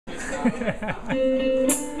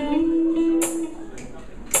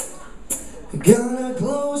Gonna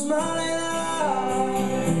close my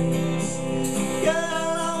eyes, girl,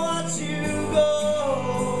 I watch you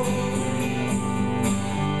go,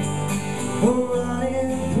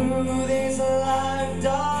 running through this life,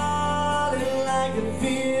 darling, I can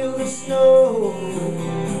feel the snow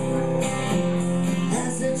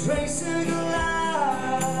as the tracer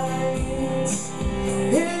glides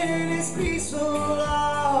in its peaceful arm.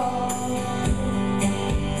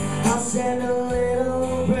 I'll send a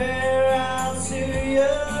little prayer out to you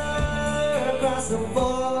across the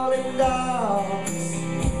falling dogs,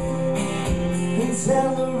 and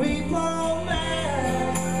tell the reaper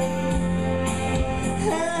man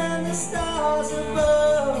and the stars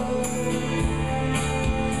above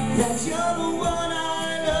that you're the one I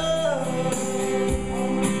love.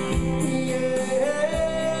 Yeah,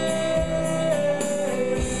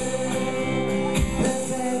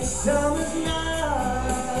 perfect summer's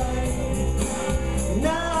night,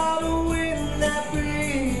 now the wind that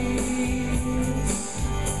breathes,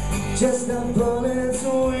 just the bullets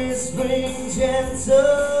whispering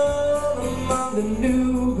gentle among the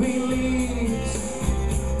new green leaves.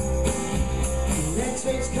 Next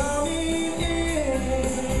week's coming in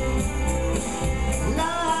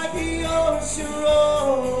like the ocean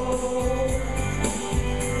roll.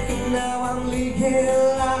 Now I'm leaking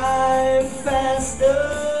life faster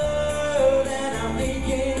than I'm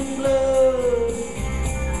leaking blood,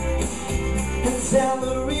 and tell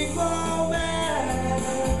the reaper man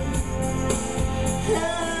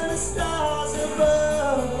and the stars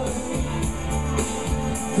above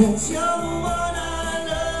that you're the one I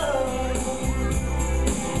love.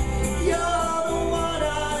 You're the one I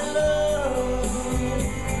love,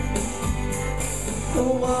 the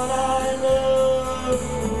one I love.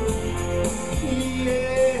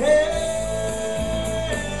 Yeah, yeah.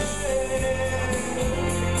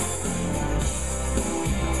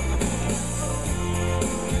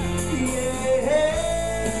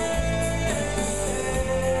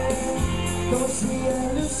 Don't see a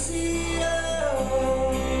Lucia,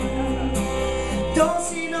 don't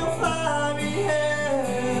see no fiery hair,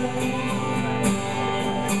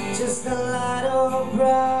 just a light of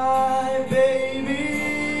bright baby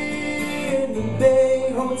in the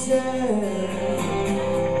Bay Hotel.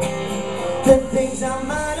 The things I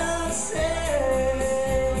might have said,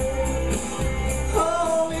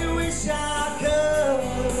 only wish I could.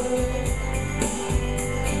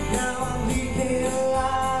 Now I'm leaking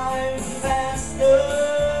life faster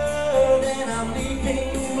than I'm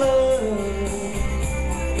leaking blood.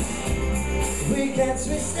 We can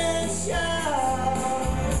twist and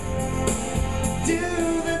shout, do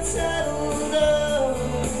the turtle dove,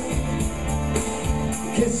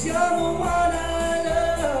 'cause you're the one I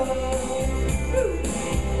love.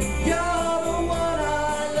 You're the one I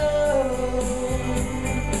love,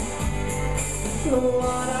 the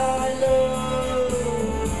one I love.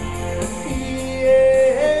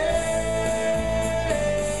 Yeah,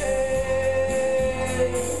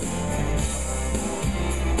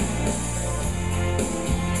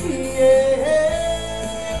 yeah.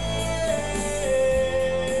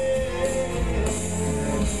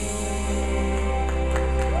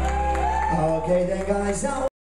 Okay then, guys.